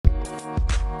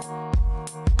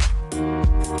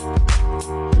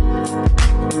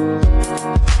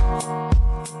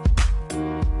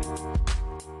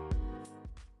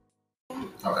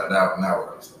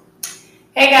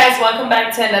welcome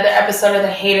back to another episode of the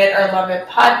Hate It or Love It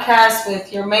podcast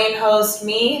with your main host,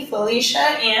 me, Felicia,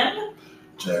 and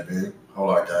JB. Whole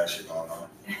lot of gang shit going on.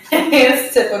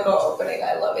 It's typical opening.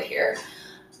 I love it here.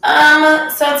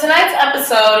 So tonight's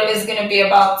episode is going to be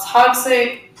about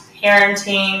toxic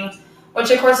parenting,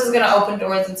 which of course is going to open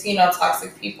doors into,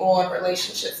 toxic people and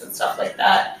relationships and stuff like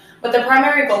that. But the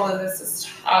primary goal of this is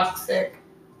toxic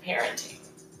parenting.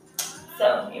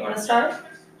 So, you want to start?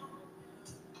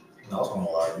 I was going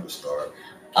to allow you to start.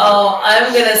 Oh,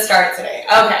 I'm going to start today.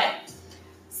 Okay.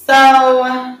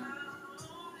 So,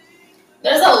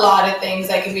 there's a lot of things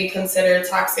that can be considered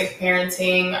toxic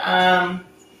parenting.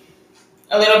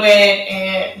 A little bit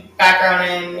in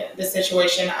background in the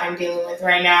situation I'm dealing with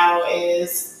right now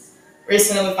is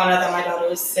recently we found out that my daughter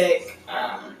is sick.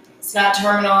 It's not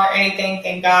terminal or anything,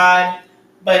 thank God,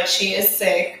 but she is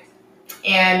sick.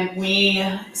 And we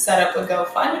set up a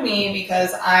GoFundMe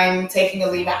because I'm taking a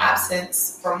leave of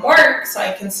absence from work so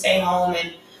I can stay home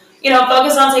and,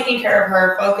 focus on taking care of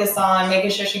her, focus on making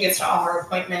sure she gets to all her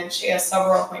appointments. She has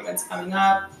several appointments coming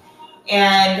up.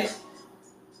 And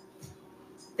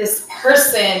this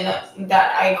person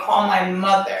that I call my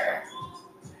mother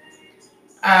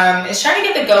is trying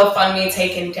to get the GoFundMe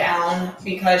taken down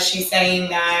because she's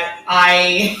saying that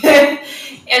I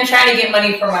am trying to get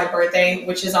money for my birthday,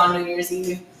 which is on New Year's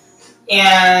Eve.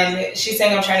 And she's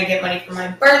saying I'm trying to get money for my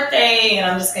birthday and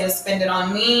I'm just going to spend it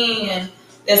on me and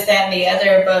this, that, and the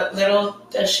other. But little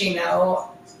does she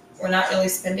know, we're not really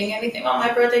spending anything on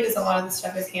my birthday because a lot of the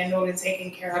stuff is handled and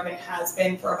taken care of and has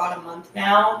been for about a month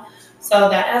now. So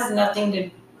that has nothing to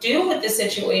do with the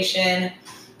situation.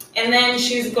 And then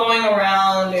she's going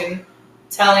around and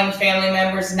telling family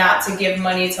members not to give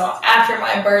money till after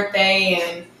my birthday.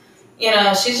 And,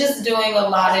 she's just doing a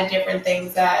lot of different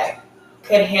things that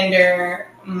could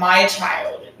hinder my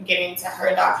child getting to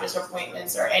her doctor's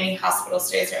appointments or any hospital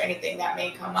stays or anything that may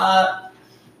come up.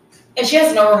 And she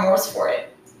has no remorse for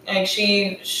it. Like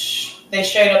they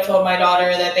straight up told my daughter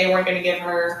that they weren't going to give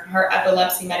her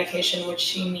epilepsy medication, which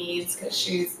she needs because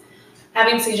she's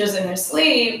having seizures in her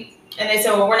sleep. And they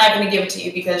said, well, we're not going to give it to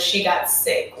you because she got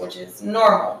sick, which is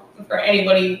normal for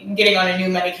anybody getting on a new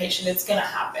medication. It's going to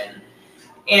happen.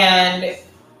 And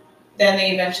then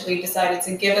they eventually decided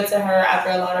to give it to her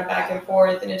after a lot of back and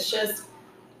forth. And it's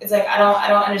like, I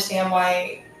don't understand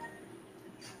why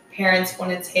parents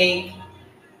want to take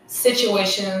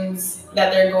situations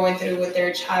that they're going through with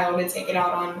their child and take it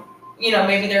out on,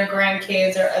 maybe their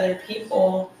grandkids or other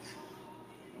people.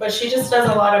 But she just does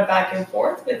a lot of back and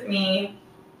forth with me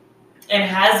and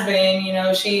has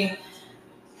been,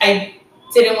 I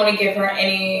didn't want to give her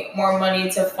any more money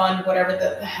to fund whatever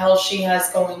the hell she has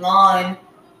going on.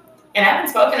 And I haven't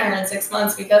spoken to her in 6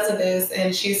 months because of this.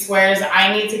 And she swears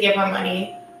I need to give her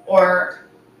money or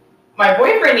my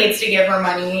boyfriend needs to give her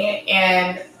money.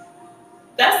 And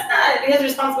that's not his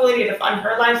responsibility to fund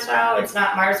her lifestyle. It's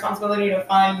not my responsibility to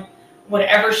fund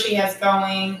whatever she has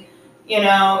going.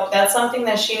 That's something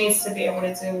that she needs to be able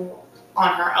to do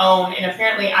on her own. And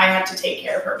apparently I have to take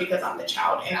care of her because I'm the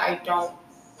child. And I don't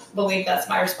believe that's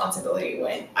my responsibility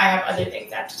when I have other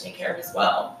things I have to take care of as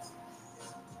well.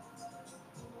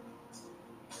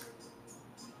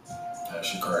 Yeah,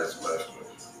 she crazy,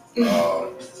 basically. I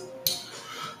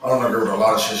don't agree with a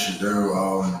lot of shit she do.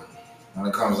 When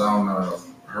it comes down to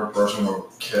her personal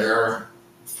care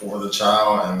for the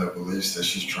child and the beliefs that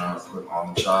she's trying to put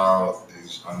on the child,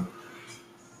 these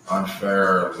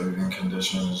unfair living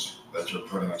conditions that you're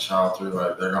putting a child through,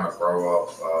 like they're gonna grow up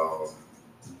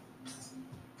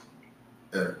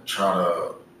and try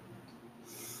to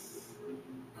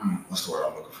what's the word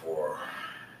I'm looking for?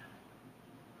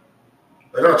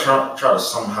 They're gonna try to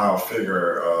somehow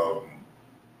figure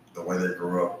the way they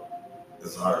grew up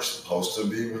is how they're supposed to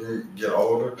be when you get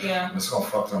older. Yeah. And it's gonna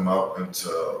fuck them up into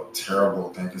a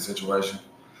terrible thinking situation.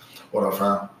 What I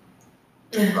found?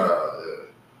 Yeah.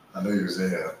 I knew you was in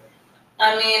here.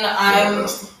 I mean,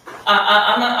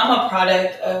 I'm a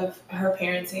product of her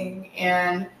parenting,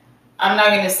 and I'm not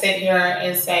going to sit here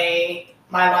and say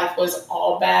my life was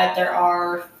all bad. There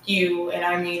are few, and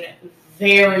I mean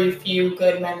very few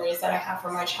good memories that I have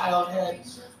from my childhood.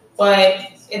 But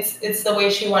it's the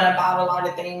way she went about a lot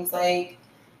of things. Like,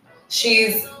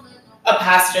 she's a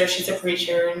pastor, she's a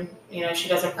preacher, and she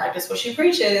doesn't practice what she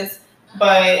preaches,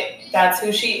 but that's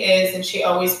who she is, and she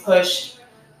always pushed.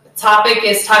 Topic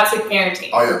is toxic parenting.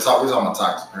 Oh yeah, we're talking about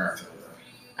toxic parenting.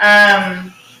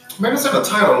 Maybe it's in the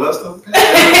title, Lester.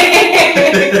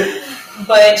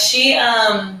 But she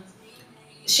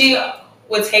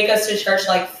would take us to church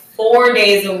like 4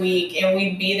 days a week, and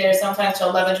we'd be there sometimes till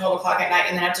 11, 12 o'clock at night,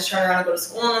 and then have to turn around and go to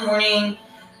school in the morning.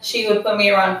 She would put me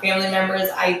around family members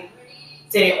I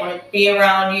didn't want to be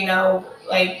around,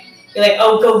 like, be like,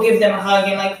 oh, go give them a hug,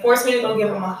 and like force me to go give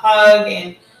them a hug.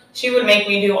 And she would make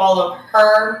me do all of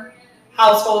her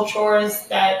household chores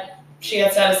that she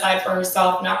had set aside for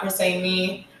herself, not per se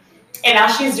me. And now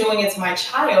she's doing it to my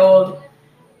child.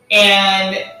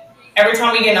 And every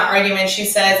time we get in an argument, she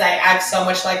says I act so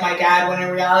much like my dad, when in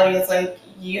reality, it's like,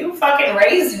 you fucking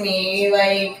raised me.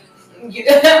 Like,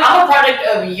 I'm a product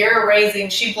of your raising.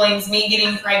 She blames me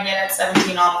getting pregnant at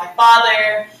 17 on my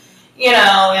father,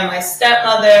 and my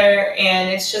stepmother. And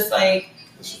it's just like,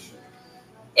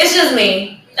 it's just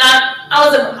me.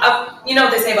 You know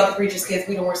what they say about the preacher's kids,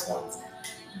 we the worst ones.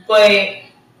 But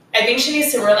I think she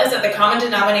needs to realize that the common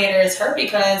denominator is her,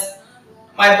 because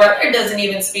my brother doesn't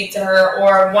even speak to her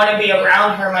or want to be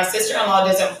around her. My sister-in-law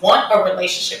doesn't want a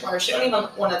relationship with her. She don't even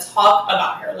want to talk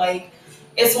about her. Like,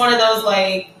 it's one of those,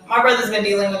 like, my brother's been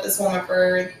dealing with this woman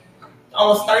for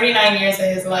almost 39 years of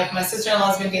his life. My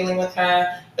sister-in-law's been dealing with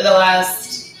her for the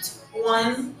last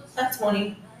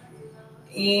 20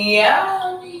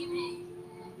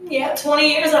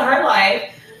 years of her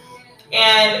life.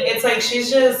 And it's like,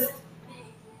 she's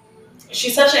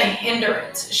such a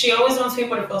hindrance. She always wants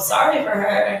people to feel sorry for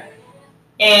her.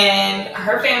 And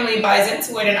her family buys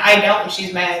into it, and I don't.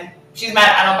 She's mad.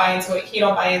 I don't buy into it. He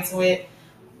don't buy into it.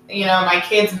 My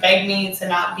kids beg me to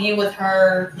not be with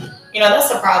her. That's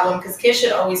the problem, because kids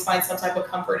should always find some type of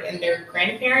comfort in their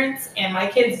grandparents, and my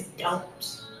kids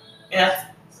don't. And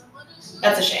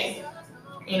that's a shame.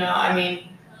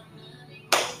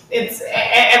 It's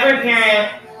every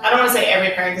parent. I don't want to say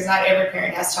every parent, because not every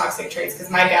parent has toxic traits,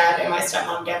 because my dad and my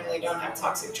stepmom definitely don't have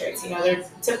toxic traits. They're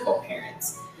typical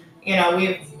parents.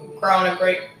 We've grown a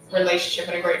great relationship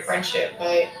and a great friendship,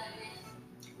 but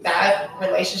that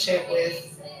relationship with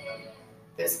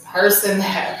this person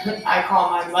that I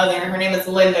call my mother, her name is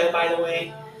Linda, by the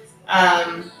way.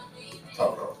 I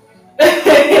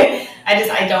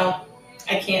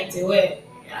can't do it.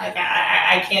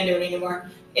 I can't do it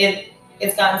anymore.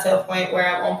 It's gotten to a point where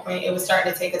at one point it was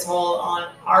starting to take a toll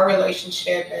on our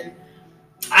relationship, and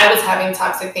I was having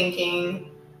toxic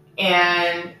thinking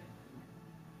and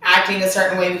acting a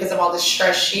certain way because of all the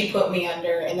stress she put me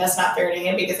under, and that's not fair to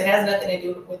him, because it has nothing to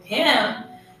do with him.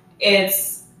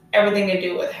 It's everything to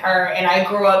do with her. And I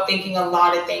grew up thinking a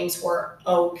lot of things were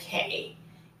okay.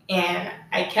 And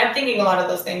I kept thinking a lot of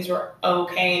those things were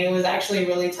okay, and it was actually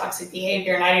really toxic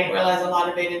behavior, and I didn't realize a lot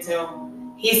of it until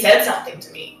he said something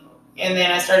to me. And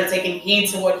then I started taking heed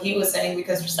to what he was saying,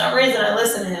 because for some reason I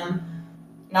listen to him.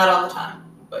 Not all the time,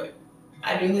 but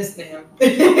I do listen to him.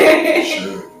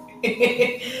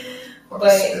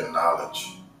 But spit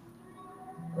knowledge.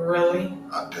 Really?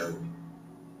 I do.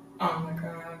 Oh my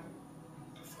god.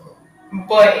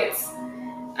 But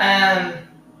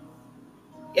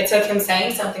it took him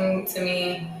saying something to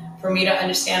me for me to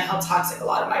understand how toxic a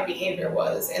lot of my behavior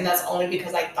was. And that's only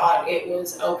because I thought it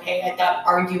was okay. I thought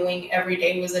arguing every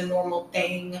day was a normal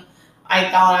thing. I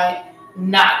thought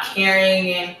not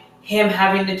caring and him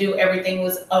having to do everything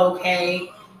was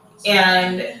okay.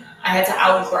 And I had to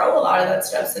outgrow a lot of that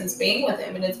stuff since being with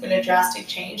him. And it's been a drastic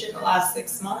change in the last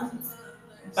 6 months.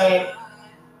 But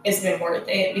it's been worth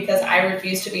it, because I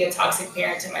refuse to be a toxic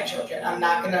parent to my children. I'm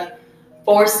not going to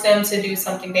force them to do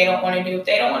something they don't want to do. If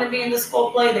they don't want to be in the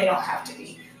school play, they don't have to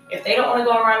be. If they don't want to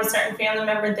go around a certain family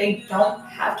member, they don't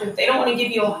have to. If they don't want to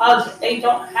give you a hug, they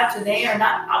don't have to. They are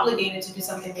not obligated to do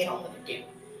something they don't want to do.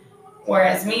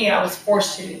 Whereas me, I was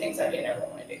forced to do things I didn't ever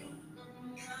want to do.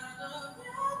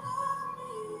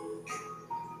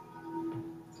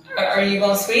 Are you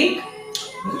going to speak?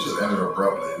 You just ended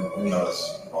abruptly. We know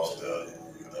this most of the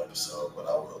episode, but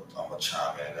I'm going to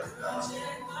chime in every now and then.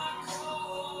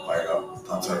 Like,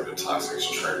 I'll tell you the toxic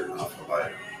trait. I feel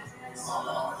like my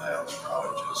mom was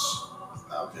probably just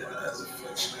not being as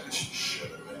affectionate as she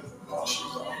should have been. While she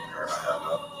was the only parent I had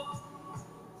up.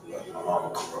 But my mama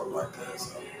grew up like that,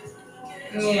 so.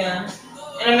 Yeah.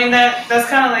 And I mean, that's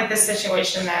kind of like the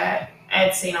situation that I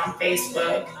had seen on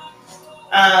Facebook.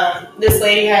 This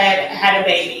lady had a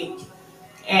baby,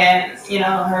 and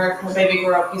her baby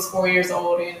grew up. He's 4 years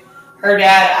old, and her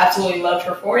dad absolutely loved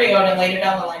her 4-year-old. And later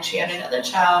down the line, she had another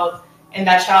child, and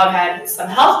that child had some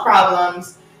health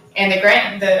problems. And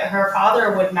her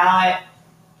father would not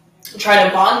try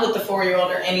to bond with the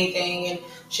 4-year-old or anything. And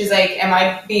she's like, "Am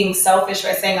I being selfish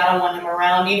by saying I don't want him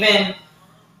around?" Even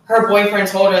her boyfriend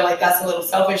told her, like, "That's a little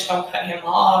selfish. Don't cut him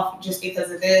off just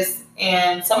because of this."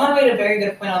 And someone made a very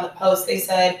good point on the post. They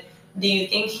said, "Do you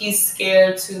think he's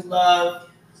scared to love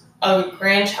a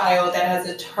grandchild that has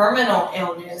a terminal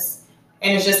illness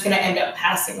and is just going to end up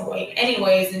passing away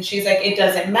anyways?" And she's like, "It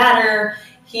doesn't matter.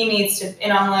 he needs to.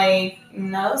 And I'm like,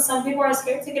 no, some people are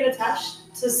scared to get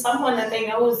attached to someone that they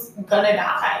know is gonna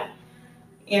die.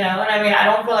 And I mean, I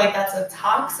don't feel like that's a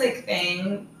toxic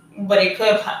thing, but it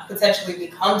could potentially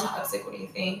become toxic. What do you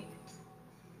think?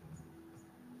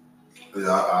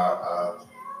 Yeah, I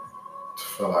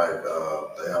feel like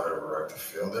they have every right to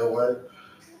feel their way,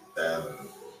 and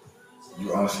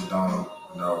you honestly don't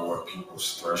know what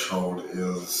people's threshold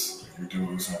is if you do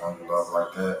lose someone you love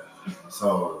like that.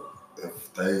 So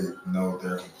if they know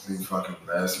they're complete fucking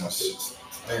mess when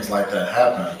things like that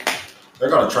happen, they're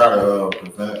gonna try to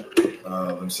prevent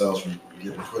themselves from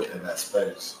getting put in that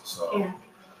space. So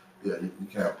yeah, you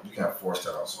can't force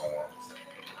that on someone.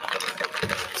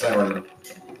 Same way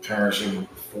parents shouldn't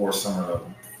force some of the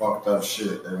fucked up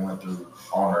shit they went through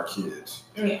on their kids.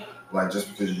 Yeah. Like just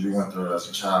because you went through it as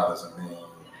a child doesn't mean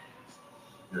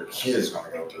your kid's gonna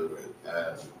go through it.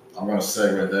 And I'm gonna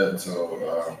segue that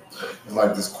into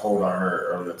like this quote I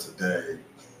heard earlier today,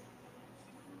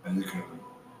 and you can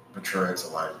portray it to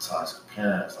like toxic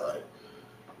parents,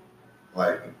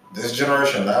 like this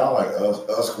generation now, like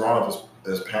us growing up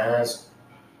as parents,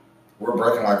 we're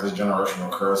breaking like this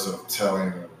generational curse of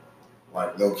telling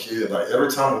like little kids, like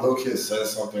every time a little kid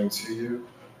says something to you,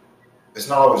 it's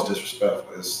not always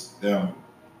disrespectful. It's them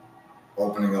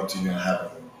opening up to you and having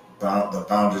the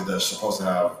boundaries they're supposed to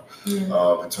have between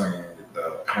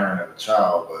the parent and the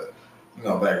child.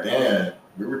 But back then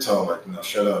we were told like,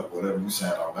 shut up, whatever you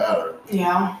saying don't matter.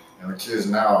 Yeah. And the kids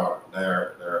now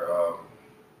they're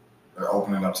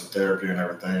opening up to therapy and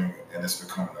everything, and it's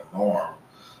becoming a norm.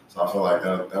 So I feel like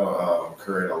that'll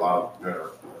create a lot of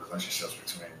better relationships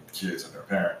between kids and their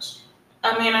parents.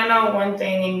 I mean, I know one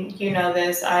thing, and you know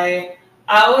this. I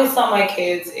always tell my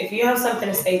kids, if you have something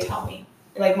to say, tell me.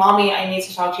 Like, mommy, I need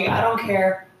to talk to you. I don't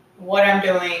care what I'm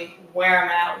doing, where I'm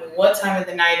at, what time of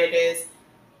the night it is.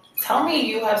 Tell me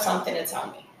you have something to tell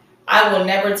me. I will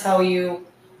never tell you,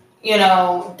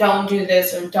 don't do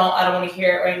this or I don't want to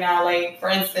hear it right now. Like, for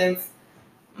instance,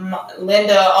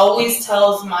 Linda always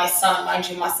tells my son, mind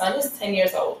you, my son is 10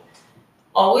 years old,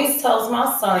 always tells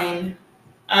my son,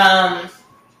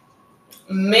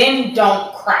 men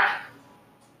don't cry.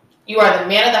 You are the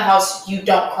man of the house. You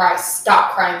don't cry.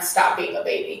 Stop crying. Stop being a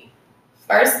baby.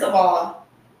 First of all,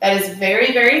 that is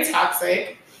very, very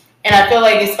toxic. And I feel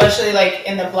like, especially like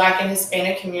in the Black and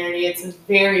Hispanic community, it's a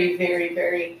very, very,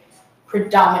 very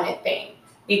predominant thing,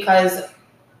 because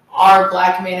our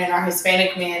Black men and our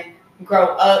Hispanic men grow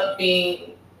up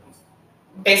being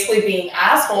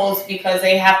assholes because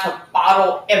they have to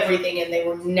bottle everything, and they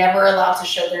were never allowed to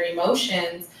show their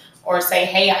emotions or say,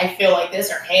 hey, I feel like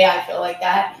this, or hey, I feel like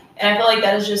that. And I feel like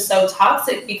that is just so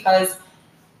toxic, because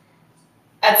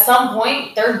at some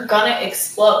point they're gonna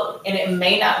explode, and it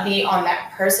may not be on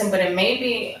that person, but it may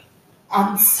be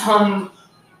on some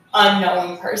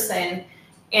unknowing person,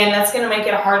 and that's gonna make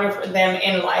it harder for them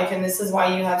in life. And this is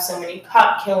why you have so many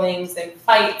cop killings and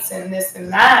fights and this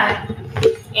and that.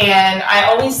 And I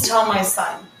always tell my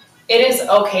son, it is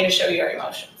okay to show your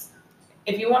emotions.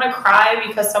 If you want to cry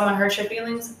because someone hurt your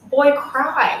feelings, boy,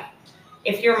 cry.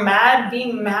 If you're mad,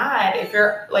 be mad. If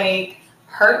you're like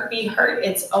hurt, be hurt.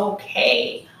 It's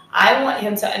okay. I want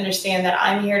him to understand that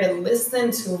I'm here to listen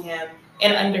to him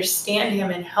and understand him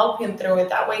and help him through it.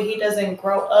 That way he doesn't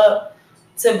grow up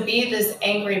to be this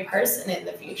angry person in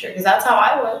the future, because that's how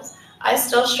I was. I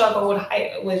still struggle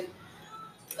with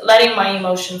letting my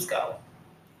emotions go,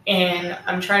 and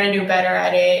I'm trying to do better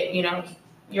at it.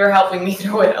 You're helping me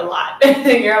through it a lot.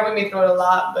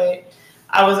 But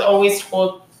I was always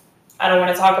told, I don't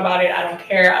want to talk about it. I don't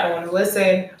care. I don't want to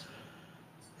listen.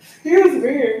 Excuse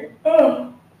me.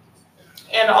 Oh.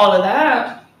 And all of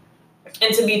that.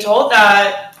 And to be told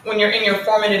that when you're in your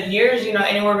formative years,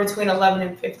 anywhere between 11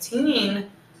 and 15,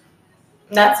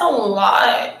 that's a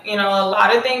lot. A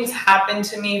lot of things happened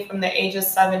to me from the age of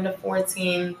 7 to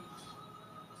 14.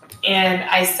 And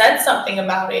I said something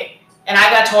about it, and I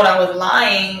got told I was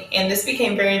lying, and this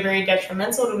became very, very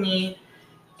detrimental to me.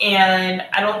 And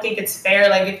I don't think it's fair.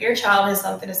 Like, if your child has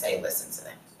something to say, listen to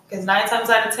them, because 9 times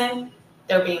out of 10,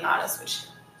 they're being honest with you.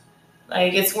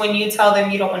 Like, it's when you tell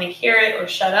them you don't want to hear it, or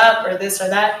shut up, or this or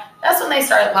that, that's when they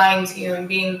start lying to you and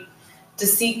being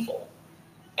deceitful.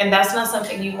 And that's not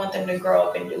something you want them to grow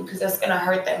up and do, because that's going to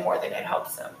hurt them more than it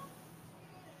helps them.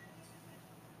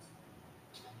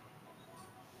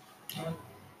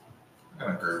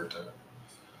 I agree with that.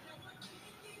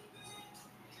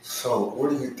 So, what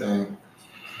do you think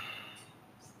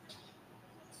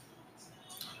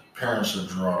parents should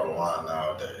draw the line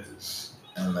nowadays,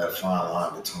 and that fine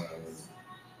line between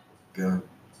them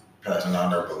passing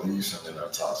down their beliefs and then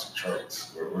their toxic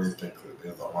traits? What do you think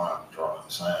is the line drawn in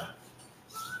the sand?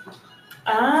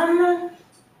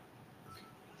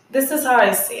 This is how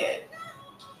I see it.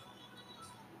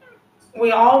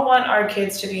 We all want our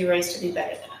kids to be raised to be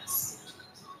better than us.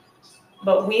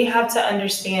 But we have to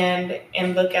understand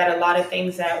and look at a lot of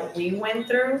things that we went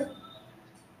through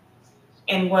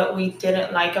and what we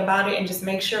didn't like about it, and just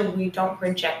make sure we don't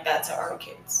project that to our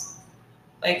kids.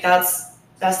 Like that's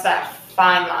that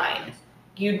fine line.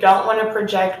 You don't want to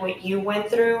project what you went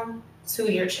through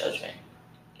to your children.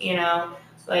 You know,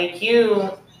 like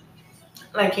you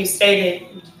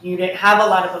stated, you didn't have a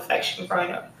lot of affection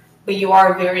growing up, but you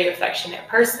are a very affectionate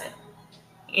person.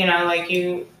 You know, like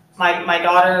my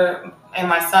daughter and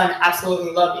my son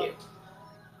absolutely love you.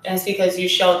 And it's because you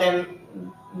show them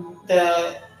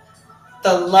the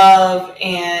love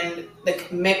and the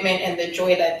commitment and the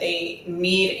joy that they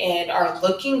need and are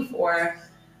looking for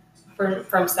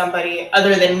from somebody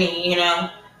other than me. You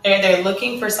know, they're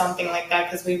looking for something like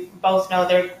that because we both know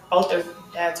both their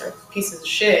dads are pieces of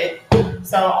shit.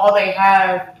 So all they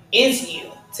have is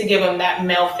you to give them that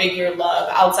male figure love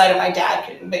outside of my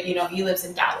dad. But you know, he lives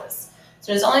in Dallas,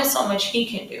 so there's only so much he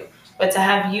can do. But to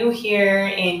have you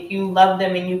here and you love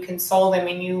them and you console them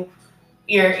and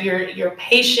you're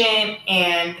patient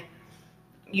and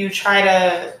you try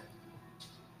to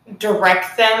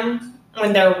direct them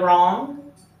when they're wrong.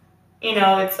 You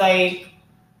know, it's like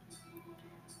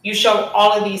you show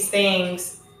all of these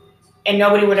things and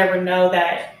nobody would ever know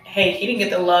that, hey, he didn't get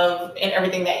the love and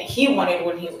everything that he wanted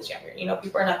when he was younger. You know,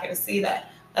 people are not going to see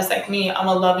that. That's like me. I'm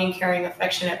a loving, caring,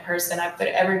 affectionate person. I put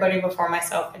everybody before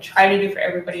myself and try to do for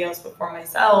everybody else before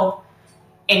myself.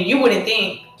 And you wouldn't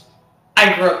think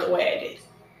I grew up the way I did.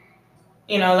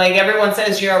 You know, like everyone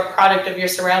says you're a product of your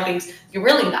surroundings. You're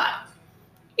really not.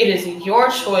 It is your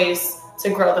choice to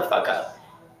grow the fuck up.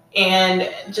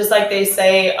 And just like they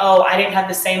say, oh, I didn't have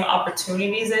the same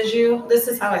opportunities as you. This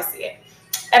is how I see it.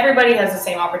 Everybody has the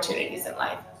same opportunities in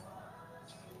life.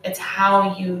 It's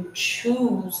how you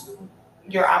choose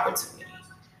your opportunity.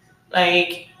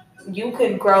 Like, you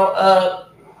could grow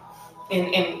up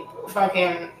in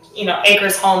fucking, you know,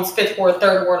 acres, homes, fifth ward,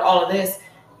 third ward, all of this.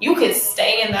 You could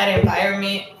stay in that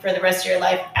environment for the rest of your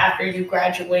life after you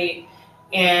graduate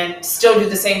and still do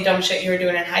the same dumb shit you were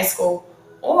doing in high school.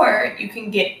 Or you can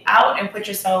get out and put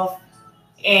yourself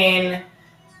in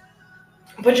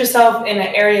an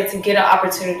area to get an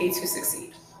opportunity to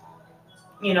succeed.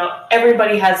 You know,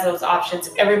 everybody has those options.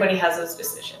 Everybody has those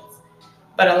decisions.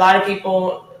 But a lot of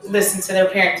people listen to their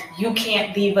parents. You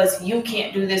can't leave us. You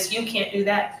can't do this. You can't do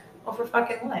that. Oh, for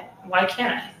fucking what? Why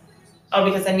can't I? Oh,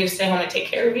 because I need to stay home and take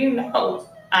care of you? No.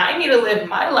 I need to live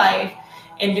my life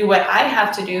and do what I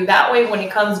have to do. That way, when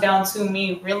it comes down to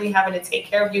me really having to take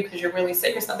care of you because you're really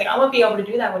sick or something, I'm going to be able to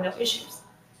do that with no issues.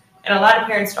 And a lot of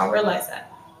parents don't realize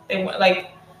that. They,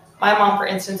 like, my mom, for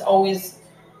instance,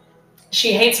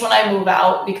 she hates when I move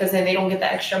out because then they don't get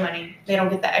the extra money. They don't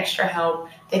get the extra help.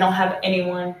 They don't have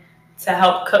anyone to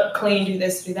help cook, clean, do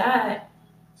this, do that.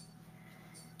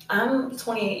 I'm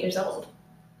 28 years old.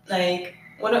 Like,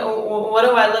 what do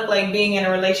I look like being in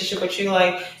a relationship with you?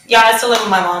 Like, yeah, I still live with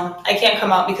my mom. I can't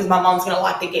come out because my mom's going to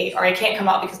lock the gate. Or I can't come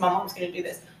out because my mom's going to do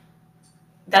this.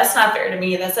 That's not fair to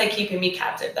me. That's like keeping me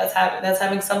captive. That's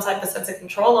having some type of sense of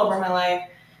control over my life.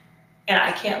 And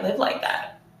I can't live like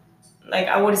that. Like,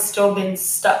 I would have still been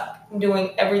stuck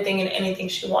doing everything and anything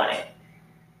she wanted.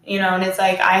 You know, and it's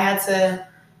like I had to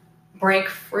break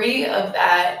free of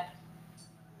that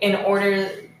in order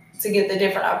to get the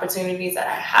different opportunities that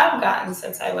I have gotten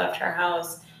since I left her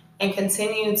house and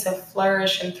continue to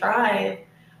flourish and thrive.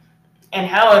 And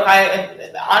hell, if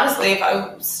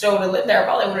I still would have lived there, I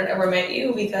probably would have never met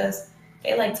you because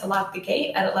they like to lock the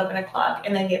gate at 11 o'clock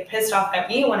and then get pissed off at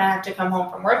me when I have to come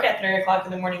home from work at 3 o'clock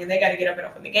in the morning and they got to get up and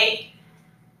open the gate.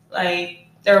 Like,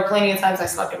 there were plenty of times I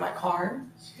slept in my car.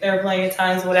 There were plenty of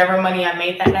times whatever money I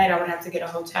made that night, I would have to get a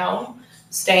hotel,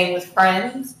 staying with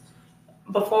friends.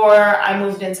 Before I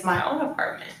moved into my own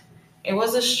apartment, it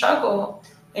was a struggle,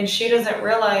 and she doesn't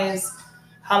realize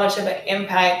how much of an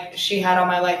impact she had on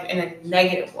my life in a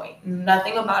negative way.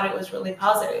 Nothing about it was really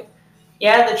positive.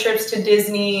 Yeah, the trips to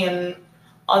Disney and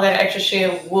all that extra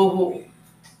shit, woohoo.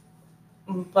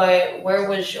 But where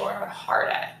was your heart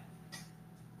at?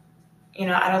 You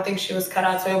know, I don't think she was cut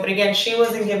out to it. But again, she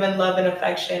wasn't given love and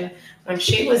affection when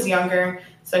she was younger,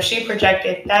 so she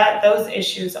projected those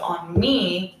issues on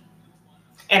me.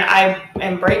 And I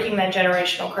am breaking that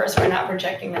generational curse by not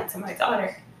projecting that to my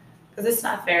daughter. Because it's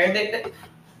not fair.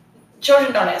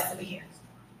 Children don't ask to be here.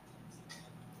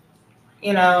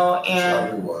 You know, and...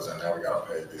 So who was, and now we got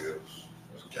to pay bills.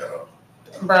 Let's get up.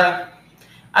 Bruh,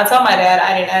 I told my dad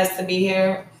I didn't ask to be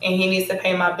here, and he needs to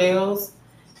pay my bills.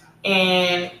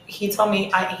 And he told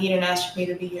me he didn't ask me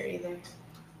to be here either.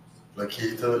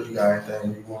 Lakeitha, you got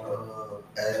anything you want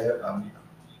to add?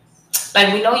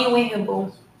 Like, we know you in here,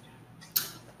 boo.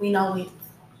 We know it.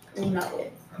 We know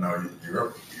it. I know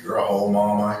you're a whole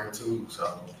mom out here too,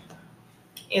 so.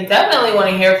 You definitely want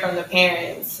to hear from the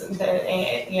parents.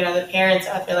 The parents.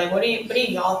 I feel like, what do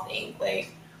y'all think?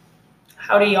 Like,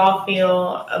 how do y'all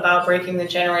feel about breaking the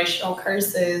generational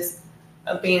curses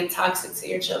of being toxic to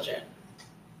your children?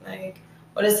 Like,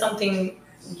 what is something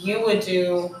you would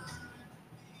do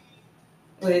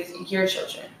with your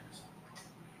children?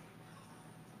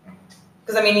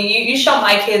 Because I mean, you show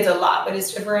my kids a lot, but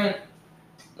it's different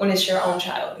when it's your own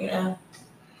child, you know.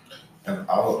 And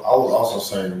I would also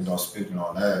say, speaking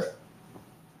on that,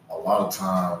 a lot of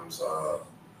times,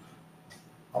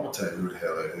 I'm gonna tell you who the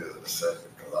hell it is in a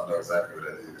second because I know exactly who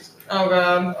that is. Oh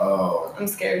God, I'm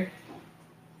scared.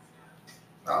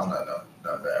 No, not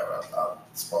bad. I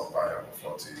spoke about him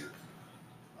before to you.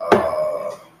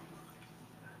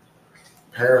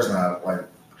 Parents not like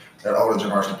that older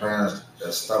generation parents,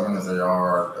 as stubborn as they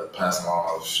are, that passing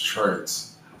on those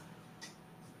traits.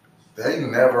 They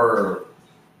never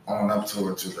own up to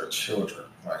it to their children.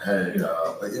 Like, hey,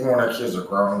 like even when their kids are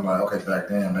grown, like, okay, back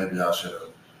then maybe I should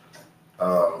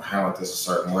have handled this a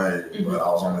certain way, but I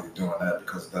was only doing that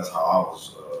because that's how I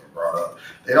was brought up.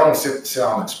 They don't sit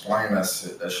down and explain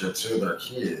that shit to their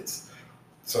kids,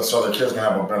 so their kids can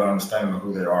have a better understanding of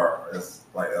who they are as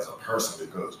a person.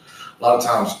 Because a lot of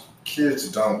times kids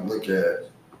don't look at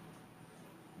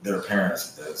their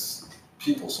parents as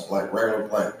people, so like regular,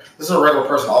 like this is a regular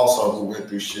person also who went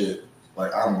through shit.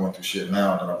 Like I'm going through shit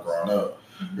now that I'm growing up.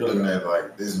 You're looking at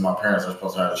like these are my parents are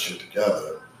supposed to have this shit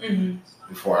together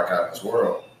before I got in this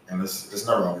world, and it's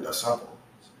never gonna be that simple.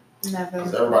 Never.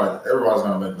 Because everybody's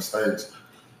gonna make mistakes,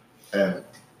 and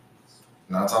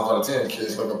 9 times out of 10,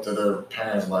 kids look up to their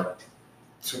parents like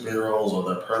superheroes or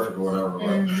they're perfect or whatever.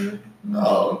 But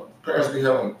no, parents be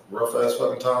having rough ass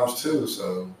fucking times too.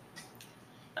 So.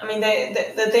 I mean,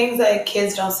 the things that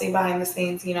kids don't see behind the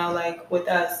scenes, like with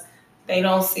us, they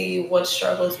don't see what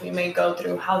struggles we may go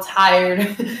through, how tired.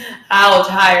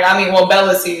 I mean, well,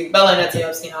 Bella and Etsy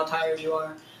have seen how tired you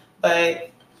are,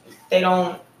 but they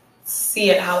don't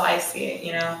see it how I see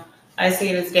it, I see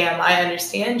it as, damn, I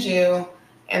understand you.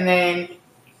 And then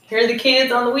here are the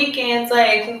kids on the weekends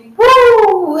like,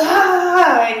 woo,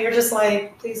 ah, and you're just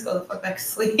like, please go the fuck back to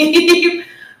sleep.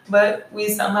 But we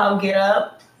somehow get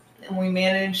up and we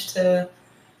manage to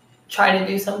try to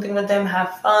do something with them,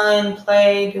 have fun,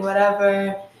 play, do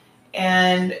whatever.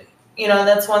 And,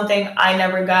 that's one thing I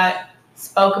never got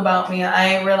spoke about me.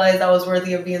 I realized I was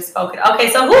worthy of being spoken. Okay,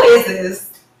 so who is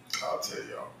this? I'll tell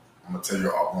y'all. I'm going to tell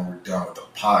you all when we're done with the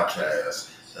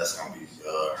podcast. That's going to be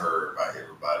heard by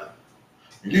everybody.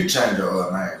 You need to change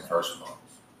your name, first of all.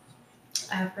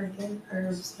 African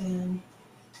Herbs and...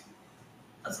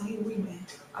 So he we man.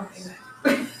 Okay.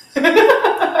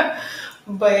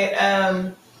 But,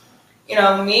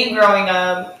 me growing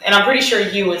up, and I'm pretty sure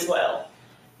you as well,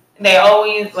 they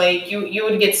always, like, you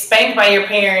would get spanked by your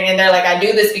parent, and they're like, I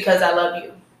do this because I love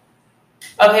you.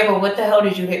 Okay, but what the hell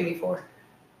did you hit me for?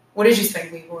 What did you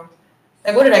spank me for?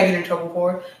 Like, what did I get in trouble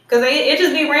for? Because it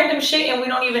just be random shit, and we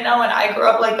don't even know, and I grew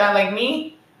up like that. Like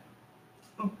me,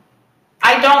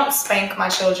 I don't spank my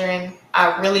children.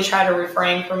 I really try to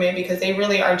refrain from it because they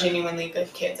really are genuinely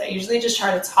good kids. I usually just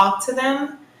try to talk to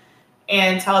them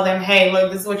and tell them, hey,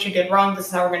 look, this is what you did wrong. This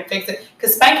is how we're going to fix it.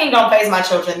 Because spanking don't faze my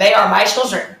children. They are my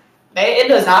children. It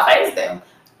does not faze them.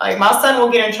 Like, my son will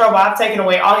get in trouble. I've taken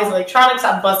away all his electronics.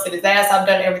 I've busted his ass. I've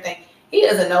done everything. He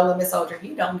is a no-limit soldier. He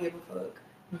don't give a fuck.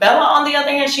 Bella, on the other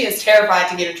hand, she is terrified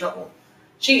to get in trouble.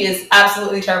 She is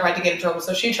absolutely terrified to get in trouble.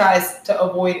 So she tries to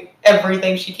avoid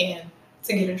everything she can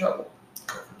to get in trouble.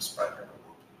 Go from spanking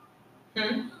to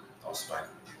whoop. Don't spank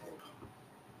to whoop.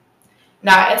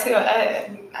 Nah,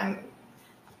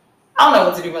 I don't know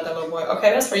what to do about that little boy.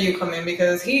 Okay, that's where you come in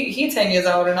because he 10 years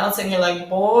old and I'm sitting here like,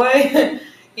 boy,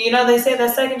 they say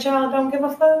that second child don't give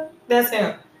a fuck. That's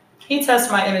him. He tests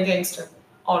my inner gangster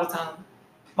all the time.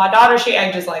 My daughter, she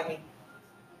acts just like me.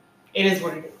 It is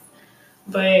what it is.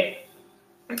 But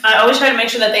I always try to make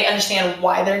sure that they understand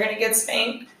why they're going to get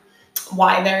spanked,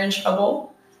 why they're in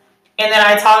trouble. And then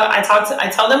I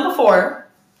tell them before.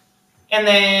 And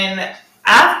then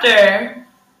after,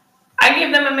 I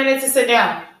give them a minute to sit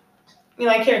down. Be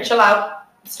like, here, chill out.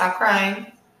 Stop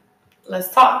crying.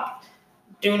 Let's talk.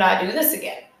 Do not do this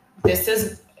again.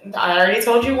 I already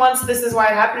told you once, this is why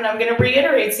it happened. I'm going to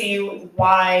reiterate to you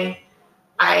why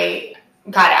I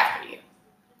got after you.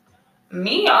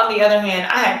 Me, on the other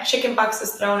hand, I had chicken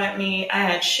boxes thrown at me. I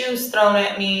had shoes thrown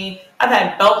at me. I've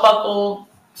had belt buckles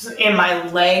in my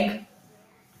leg.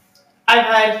 I've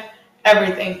had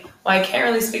everything. Well, I can't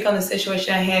really speak on the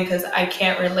situation at hand because I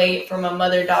can't relate from a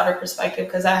mother-daughter perspective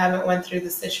because I haven't went through the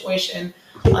situation.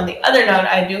 On the other note,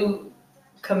 I do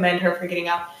commend her for getting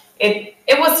out. It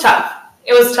was tough.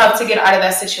 It was tough to get out of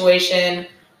that situation.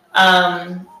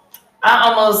 I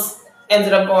almost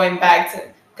ended up going back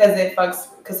to because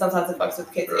sometimes it fucks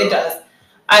with kids. It does.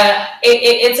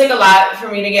 It took a lot for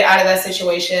me to get out of that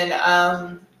situation.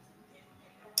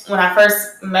 When I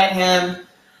first met him,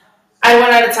 I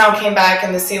went out of town, came back,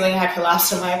 and the ceiling had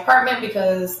collapsed in my apartment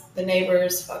because the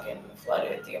neighbors fucking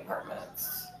flooded the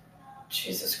apartments.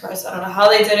 Jesus Christ, I don't know how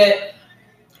they did it,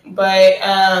 but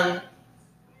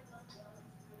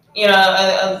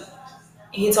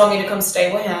he told me to come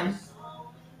stay with him.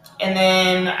 And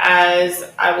then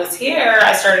as I was here,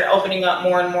 I started opening up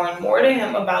more and more and more to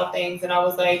him about things. And I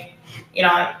was like,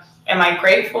 am I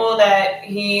grateful that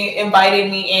he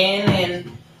invited me in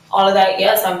and all of that?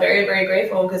 Yes, I'm very, very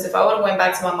grateful. Because if I would have went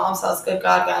back to my mom's house, good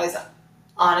God, guys,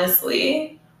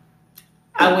 honestly,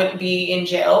 I would be in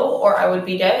jail or I would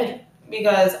be dead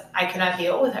because I cannot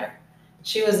deal with her.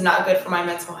 She was not good for my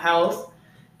mental health.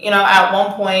 At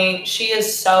one point, she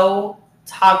is so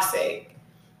toxic.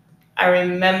 I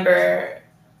remember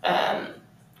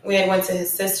we had went to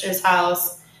his sister's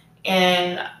house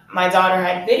and my daughter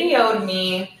had videoed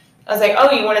me. I was like,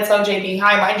 oh, you want to tell JB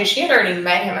hi? Mind you, she had already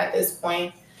met him at this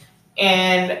point.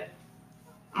 And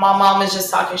my mom was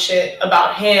just talking shit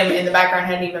about him in the background,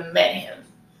 hadn't even met him.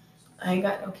 I ain't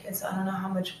got no kids, so I don't know how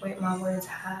much weight my words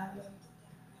have.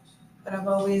 But I've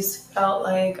always felt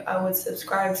like I would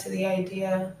subscribe to the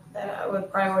idea that I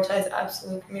would prioritize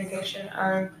absolute communication.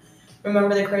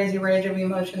 Remember the crazy range of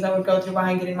emotions I would go through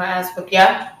behind getting my ass whipped.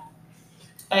 Yeah,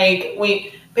 like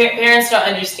parents don't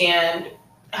understand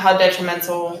how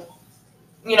detrimental,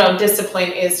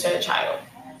 discipline is to a child.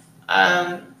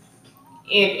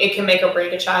 It can make or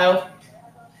break a child.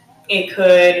 It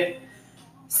could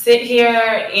sit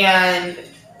here and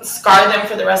scar them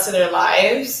for the rest of their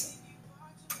lives,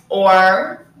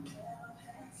 or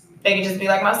they can just be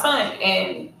like my son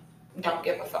and don't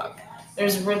give a fuck.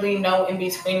 There's really no in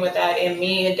between with that. And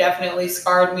me, it definitely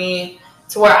scarred me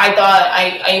to where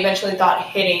I eventually thought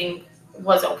hitting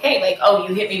was okay. Like, oh,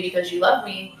 you hit me because you love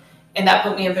me. And that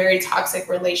put me in very toxic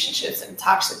relationships and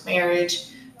toxic marriage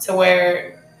to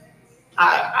where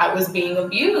I was being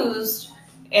abused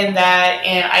in that.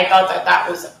 And I thought that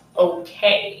was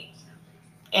okay.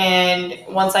 And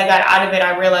once I got out of it,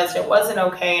 I realized it wasn't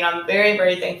okay. And I'm very,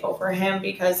 very thankful for him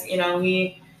because,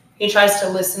 he tries to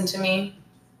listen to me.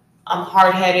 I'm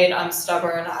hard-headed, I'm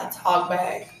stubborn, I talk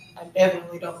back. I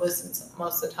definitely don't listen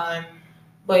most of the time.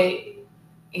 But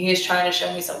he's trying to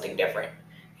show me something different.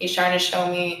 He's trying to show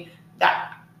me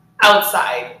that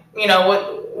outside, what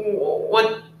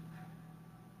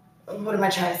am I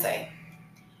trying to say?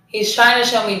 He's trying to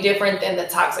show me different than the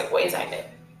toxic ways I knew.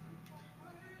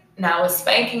 Now, with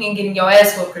spanking and getting your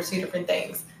ass whooped are two different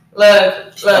things.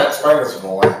 Look. Spanking's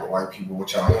for white people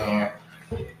with your hand.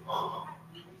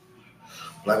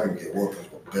 Black people get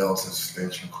whoopings with belts,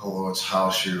 extension cords,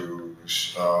 house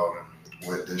shoes,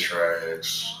 with dish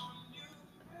rags.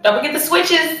 Don't forget the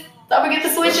switches.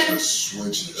 The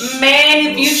switches. Man,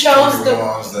 if you chose the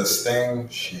ones that sting,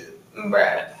 shit.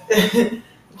 Bruh.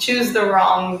 Choose the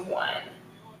wrong one.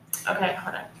 Okay,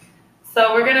 hold on.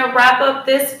 So we're gonna wrap up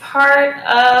this part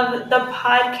of the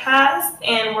podcast,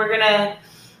 and we're gonna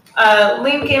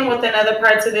link in with another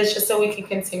part to this just so we can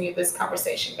continue this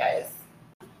conversation, guys.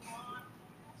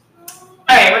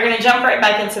 All right, we're going to jump right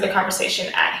back into the conversation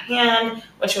at hand,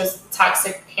 which was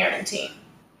toxic parenting.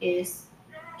 Is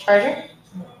charger?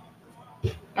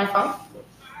 My phone?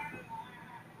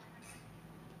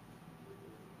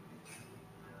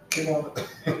 Come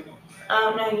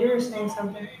on. No, you were saying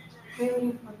something.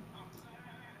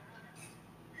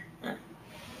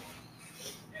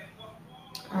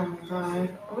 Oh my God.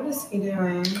 What is he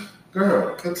doing?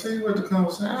 Girl, continue with the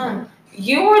conversation.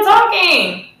 You were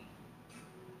talking.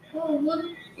 Oh, what?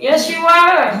 Yes, you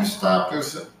were. You stopped and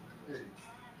said,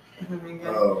 oh my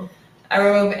God. I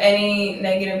remove any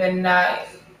negative and not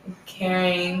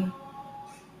caring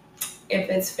if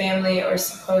it's family or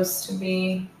supposed to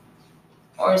be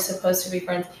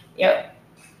friends. Yep.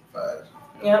 Right.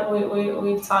 Yep,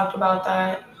 we've talked about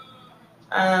that.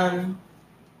 There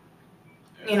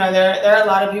are a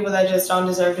lot of people that just don't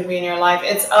deserve to be in your life.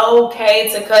 It's okay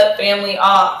to cut family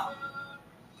off.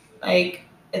 Like,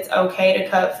 it's okay to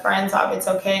cut friends off. It's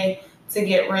okay to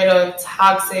get rid of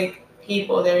toxic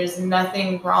people. There's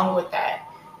nothing wrong with that.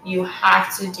 You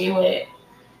have to do it.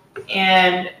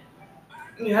 And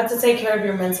you have to take care of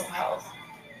your mental health.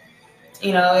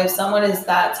 If someone is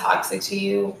that toxic to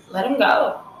you, let them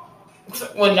go.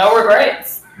 With no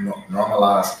regrets.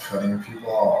 normalize cutting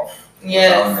people off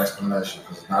without an Yes. explanation,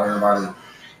 because not everybody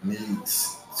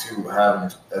needs to have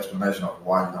an explanation of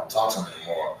why you don't talk to them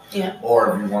anymore. Yeah.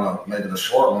 Or if you want to make it a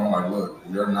short one, like, look,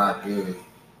 you're not good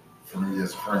for me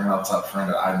as a friend. You're not the type of friend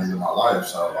that I need in my life,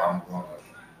 so I'm going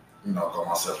to, go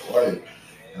my separate way.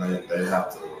 And they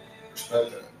have to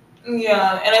respect that.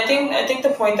 Yeah, and I think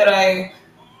the point that I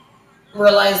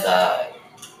realized that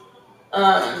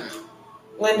um,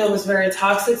 Linda was very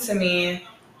toxic to me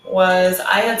was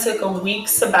I had took a week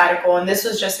sabbatical, and this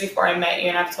was just before I met you,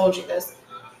 and I've told you this.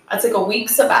 I took a week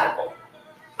sabbatical.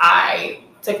 I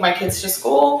took my kids to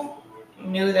school,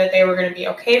 knew that they were going to be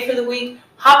okay for the week,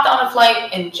 hopped on a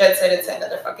flight, and jet set it to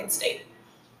another fucking state.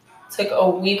 Took a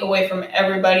week away from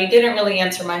everybody, didn't really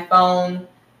answer my phone,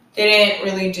 didn't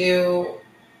really do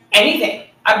anything.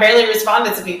 I barely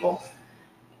responded to people.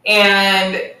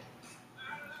 And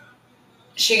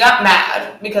she got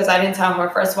mad because I didn't tell her.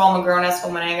 First of all, I'm a grown ass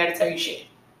woman. I ain't got to tell you shit.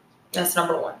 That's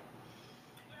number one.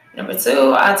 Number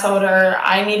two, I told her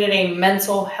I needed a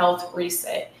mental health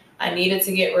reset. I needed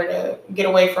to get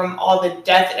away from all the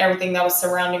death and everything that was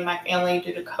surrounding my family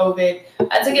due to COVID.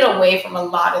 I had to get away from a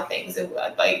lot of things. It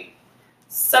was like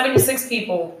 76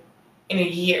 people in a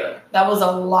year. That was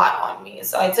a lot on me.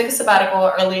 So I took a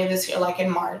sabbatical earlier this year, like in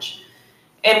March.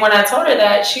 And when I told her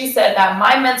that, she said that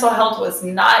my mental health was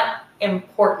not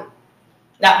important,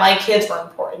 that my kids were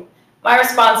important. My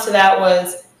response to that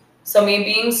was, so me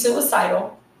being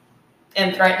suicidal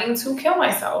and threatening to kill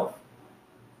myself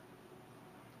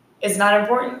is not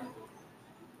important.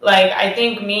 Like, I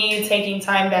think me taking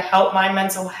time to help my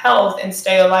mental health and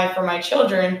stay alive for my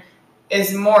children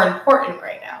is more important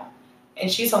right now.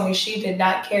 And she told me she did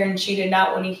not care and she did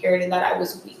not want to hear it and that I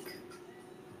was weak.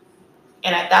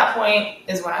 And at that point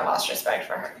is when I lost respect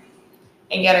for her.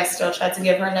 And yet I still tried to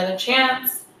give her another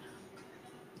chance.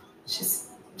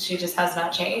 She just has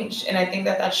not changed. And I think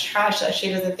that that's trash that she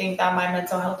doesn't think that my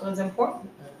mental health was important.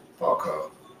 Fuck her.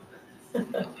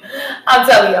 I'll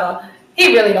tell y'all,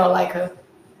 he really don't like her.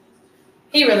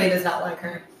 He really does not like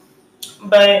her.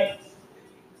 But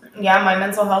yeah, my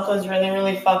mental health was really,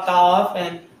 really fucked off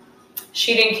and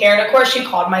she didn't care. And of course she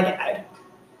called my dad.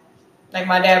 Like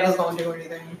my dad was gonna do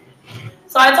anything.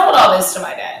 So I told all this to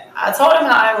my dad. I told him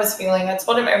how I was feeling. I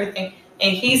told him everything.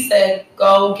 And he said,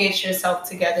 go get yourself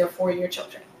together for your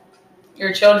children.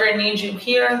 Your children need you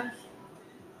here.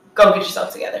 Go get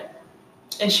yourself together.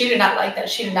 And she did not like that.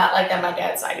 She did not like that my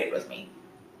dad sided with me.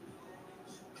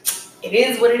 It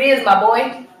is what it is, my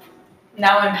boy.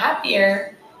 Now I'm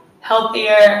happier,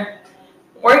 healthier,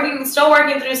 still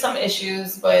working through some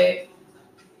issues, but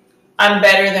I'm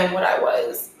better than what I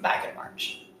was back in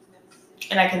March.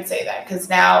 And I can say that because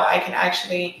now I can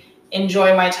actually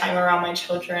enjoy my time around my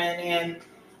children and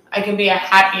I can be a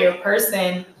happier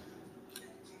person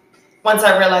once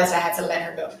I realized I had to let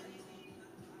her go.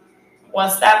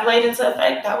 Once that played into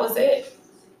effect, that was it.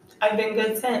 I've been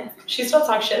good since. She still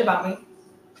talks shit about me.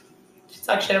 She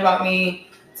talks shit about me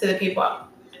to the people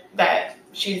that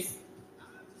she's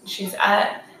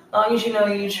at. As long as you know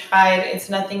you tried, it's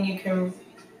nothing you can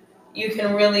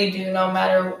really do no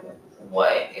matter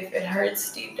what. If it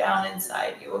hurts deep down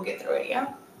inside, you will get through it,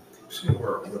 yeah? She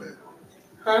worked with it.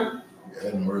 Huh? You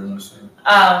hadn't worked in the same.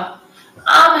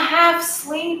 I'm half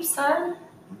asleep, son.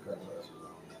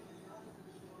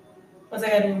 What's I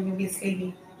gotta do to be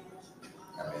sleepy?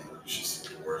 I mean, she's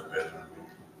the worst bedroom.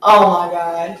 Oh my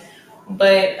god.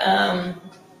 But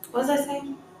what was I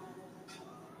saying?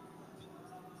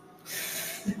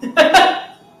 Let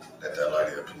that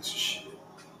lady a piece of shit.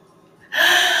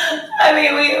 I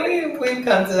mean, we've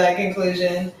come to that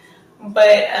conclusion, but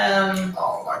I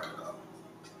don't like her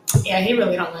though. Yeah, he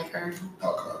really don't like her.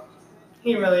 Okay.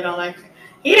 He really don't like her.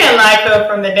 He didn't like her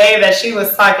from the day that she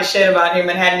was talking shit about him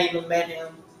and hadn't even met him.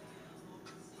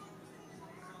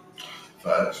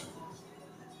 Facts.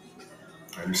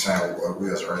 Are you saying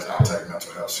we as a race don't take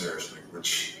mental health seriously,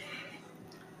 which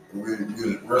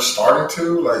we're starting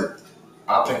to? Like,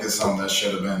 I think it's something that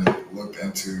should have been looked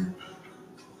into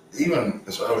even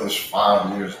as early as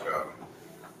 5 years ago.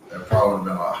 It probably would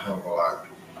have been a hell of a lot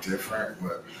different,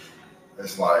 but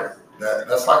it's like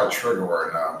that's like a trigger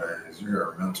word nowadays.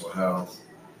 You're mental health,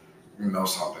 you know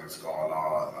something's going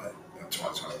on, like in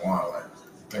 2021. Like,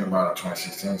 think about it in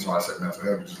 2016, somebody said mental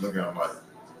health, you just look at them like,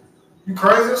 you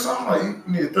crazy or something? Like, you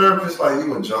need a therapist? Like, you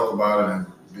would joke about it and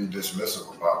be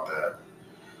dismissive about that.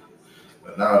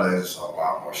 But nowadays, it's a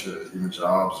lot more shit. Even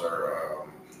jobs are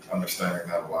understanding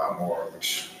that a lot more,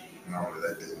 which normally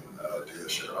they didn't do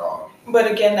this shit at all. But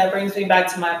again, that brings me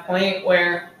back to my point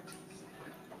where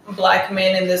Black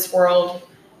men in this world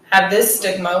have this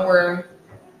stigma where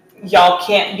y'all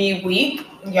can't be weak.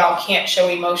 Y'all can't show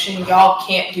emotion. Y'all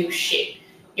can't do shit.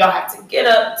 Y'all have to get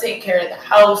up, take care of the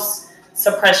house,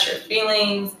 suppress your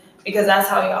feelings, because that's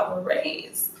how y'all were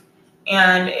raised.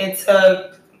 And it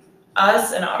took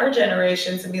us and our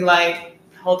generation to be like,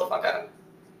 hold the fuck up.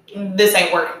 This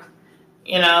ain't working.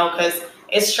 Because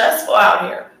it's stressful out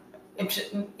here.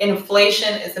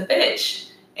 Inflation is a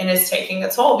bitch, and it's taking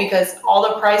a toll because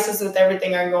all the prices with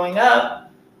everything are going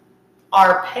up.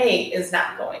 Our pay is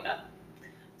not going up.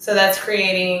 So that's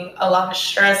creating a lot of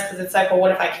stress because it's like, well,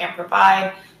 what if I can't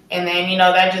provide? And then,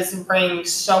 that just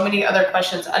brings so many other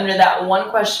questions. Under that one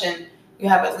question, you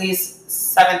have at least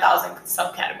 7,000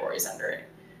 subcategories under it,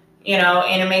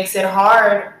 and it makes it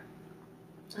hard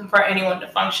for anyone to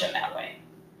function that way.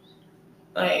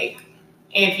 Like,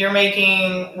 if you're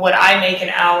making what I make an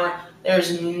hour,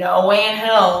 there's no way in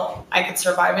hell I could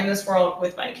survive in this world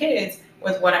with my kids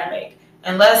with what I make,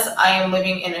 unless I am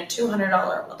living in a $200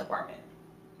 a month apartment.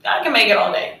 I can make it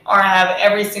all day, or I have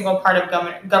every single part of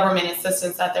government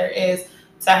assistance that there is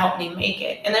to help me make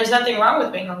it. And there's nothing wrong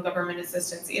with being on government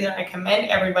assistance either. I commend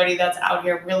everybody that's out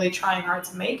here really trying hard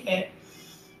to make it.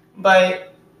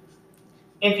 But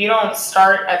if you don't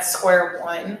start at square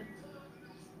one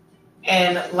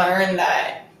and learn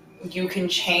that you can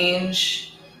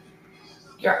change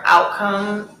your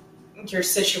outcome, your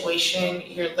situation,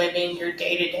 your living, your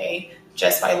day-to-day,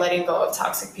 just by letting go of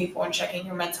toxic people and checking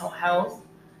your mental health,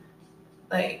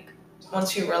 like,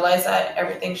 once you realize that,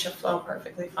 everything should flow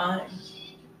perfectly fine.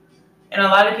 And a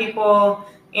lot of people,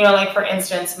 like, for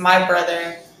instance, my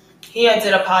brother, he had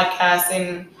did a podcast,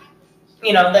 and,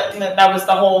 that was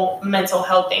the whole mental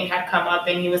health thing had come up,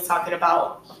 and he was talking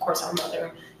about, of course, our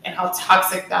mother and how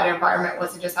toxic that environment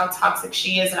was and just how toxic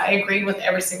she is. And I agreed with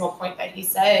every single point that he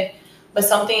said. But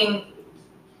something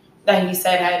that he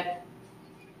said had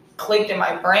clicked in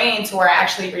my brain to where I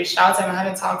actually reached out to him. I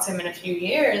haven't talked to him in a few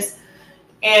years.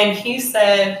 And he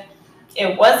said,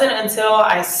 it wasn't until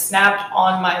I snapped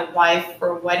on my wife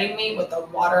for wetting me with a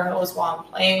water hose while I'm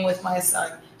playing with my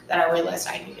son that I realized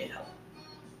I needed help.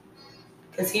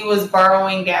 Because he was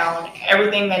burrowing down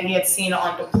everything that he had seen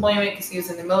on deployment, because he was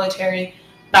in the military,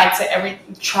 back to every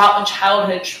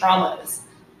childhood traumas.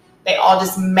 They all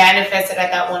just manifested at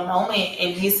that one moment.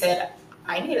 And he said,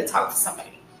 I need to talk to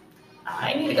somebody.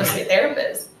 I need to go see a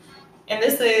therapist. And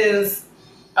this is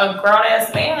a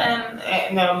grown-ass man,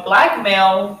 and a black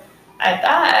male at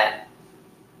that,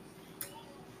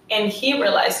 and he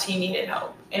realized he needed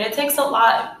help. And it takes a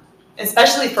lot,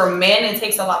 especially for men. It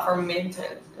takes a lot for men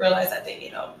to realize that they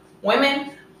need help.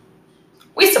 Women,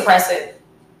 we suppress it.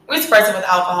 We suppress it with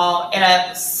alcohol, and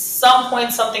at some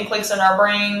point something clicks in our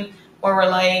brain where we're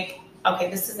like, okay,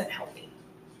 this isn't healthy.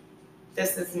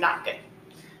 This is not good.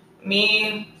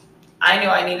 Me, I knew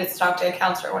I needed to talk to a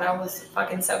counselor when I was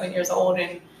fucking 7 years old,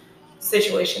 and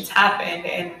situations happened,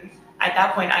 and at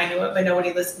that point I knew it, but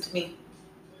nobody listened to me.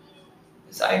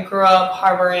 So I grew up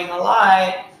harboring a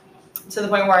lot to the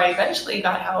point where I eventually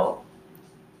got help.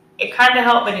 It kind of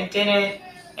helped, but it didn't.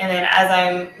 And then as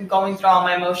I'm going through all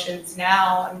my emotions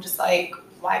now, I'm just like,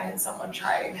 why didn't someone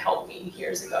try and help me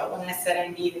years ago when I said I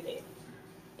needed it?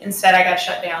 Instead, I got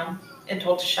shut down and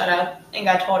told to shut up, and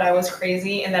got told I was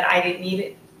crazy and that I didn't need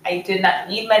it. I did not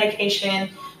need medication.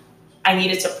 I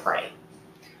needed to pray.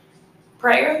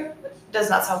 Prayer does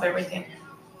not solve everything.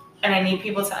 And I need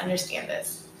people to understand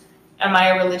this. Am I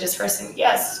a religious person?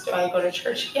 Yes. Do I go to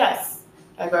church? Yes.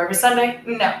 Do I go every Sunday?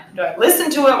 No. Do I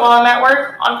listen to it while I'm at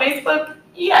work on Facebook?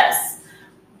 Yes.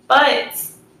 But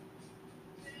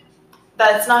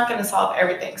that's not going to solve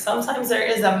everything. Sometimes there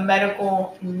is a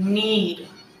medical need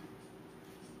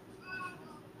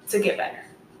to get better.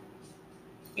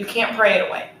 You can't pray it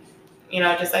away.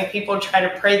 Just like people try to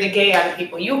pray the gay out of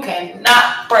people. You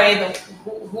cannot pray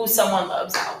who someone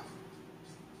loves out.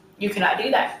 You cannot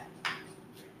do that.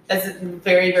 That's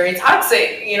very, very toxic.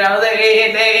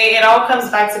 It all comes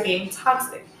back to being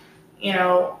toxic.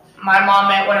 My mom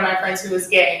met one of my friends who was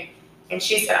gay, and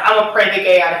she said, I'm going to pray the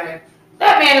gay out of him.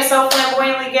 That man is so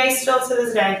flamboyantly gay still to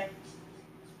this day.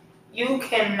 You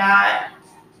cannot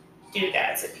do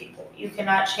that to people. You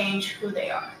cannot change who they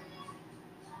are.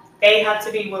 They have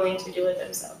to be willing to do it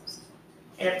themselves.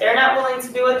 And if they're not willing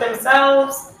to do it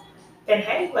themselves, then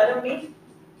hey, let them be.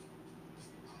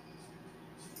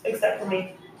 Except for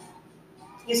me.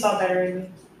 You saw better in me.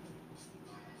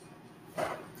 I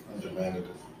demanded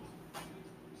it.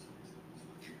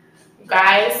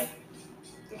 Guys,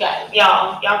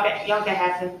 y'all can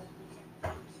have him.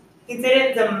 He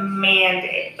didn't demand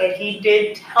it, but he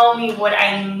did tell me what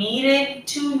I needed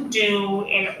to do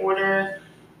in order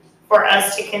for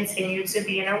us to continue to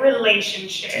be in a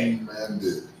relationship.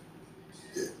 Demanded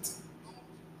it.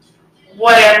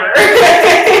 whatever.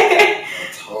 I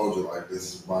told you, like,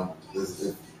 if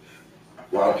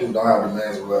a lot of people don't have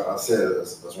demands, but I said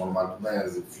that's one of my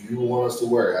demands. If you want us to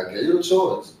work, I gave you a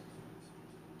choice.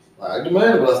 Like, I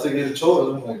demanded, but I still gave you a choice.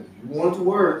 I'm like, if you want to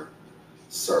work,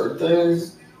 certain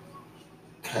things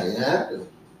can't happen.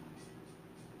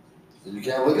 You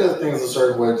can't look at things a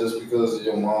certain way just because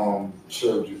your mom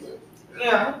showed you that.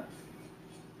 Yeah.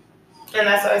 And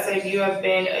that's why I said you have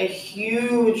been a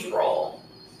huge role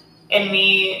in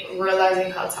me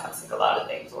realizing how toxic a lot of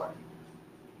things were.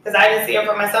 Because I didn't see it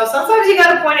for myself. Sometimes you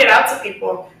got to point it out to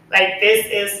people. Like, this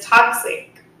is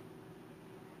toxic.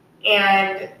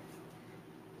 And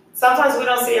sometimes we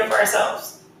don't see it for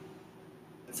ourselves.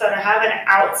 So to have an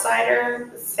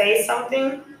outsider say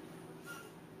something,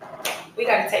 we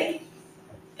got to take it.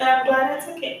 And I'm glad I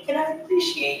took it. And I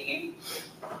appreciate you.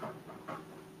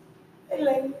 I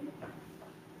love you.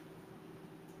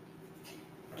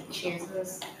 Cheers,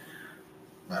 Liz.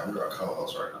 Man, we got a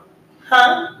co-host right now.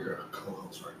 Huh? We got a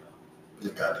co-host right now.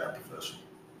 You're goddamn professional.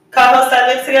 Co-host that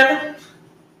live together?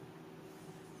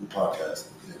 You podcast.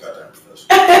 You're goddamn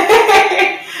professional.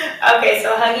 Okay,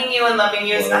 so hugging you and loving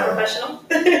you is not professional?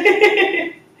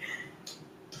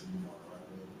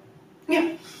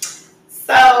 Yeah.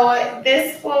 So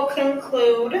this will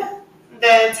conclude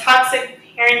the Toxic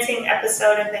Parenting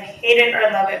episode of the Hate It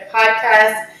or Love It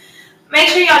podcast. Make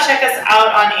sure y'all check us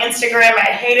out on Instagram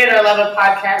at Hate It or Love It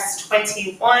Podcast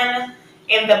 21.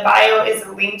 In the bio is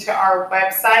a link to our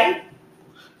website.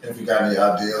 If you got any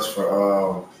ideas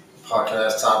for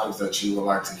podcast topics that you would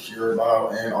like to hear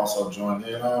about and also join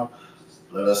in on,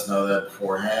 let us know that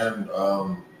beforehand.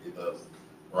 Either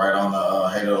right on the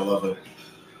Hate It or Love It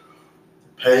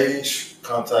page,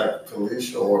 contact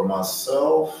Felicia or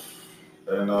myself,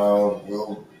 and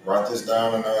we'll write this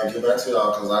down and get back to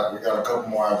y'all because we got a couple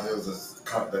more ideas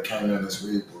that came in this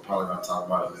week. We're probably going to talk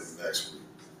about it next week.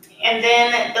 And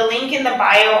then the link in the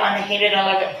bio on the Hate It or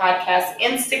Love It podcast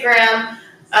Instagram,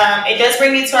 it does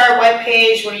bring you to our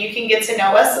webpage where you can get to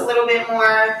know us a little bit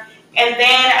more. And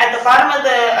then at the bottom of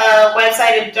the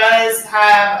website, it does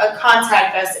have a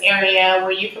contact us area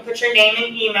where you can put your name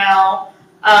and email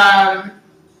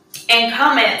and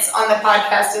comments on the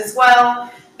podcast as well,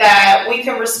 that we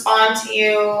can respond to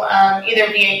you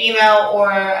either via email or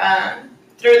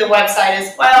through the website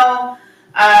as well.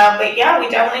 But yeah, we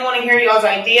definitely want to hear y'all's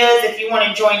ideas. If you want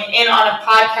to join in on a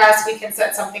podcast, we can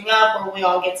set something up where we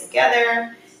all get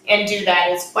together and do that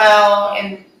as well.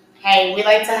 And hey, we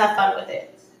like to have fun with it.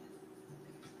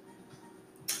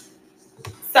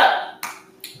 So,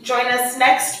 join us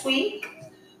next week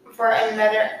for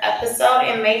another episode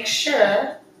and make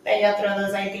sure that y'all throw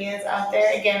those ideas out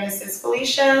there. Again, this is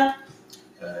Felicia.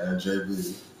 And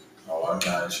JB. All our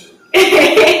kind of shit.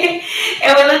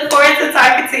 And we look forward to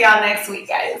talking to y'all next week,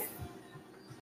 guys.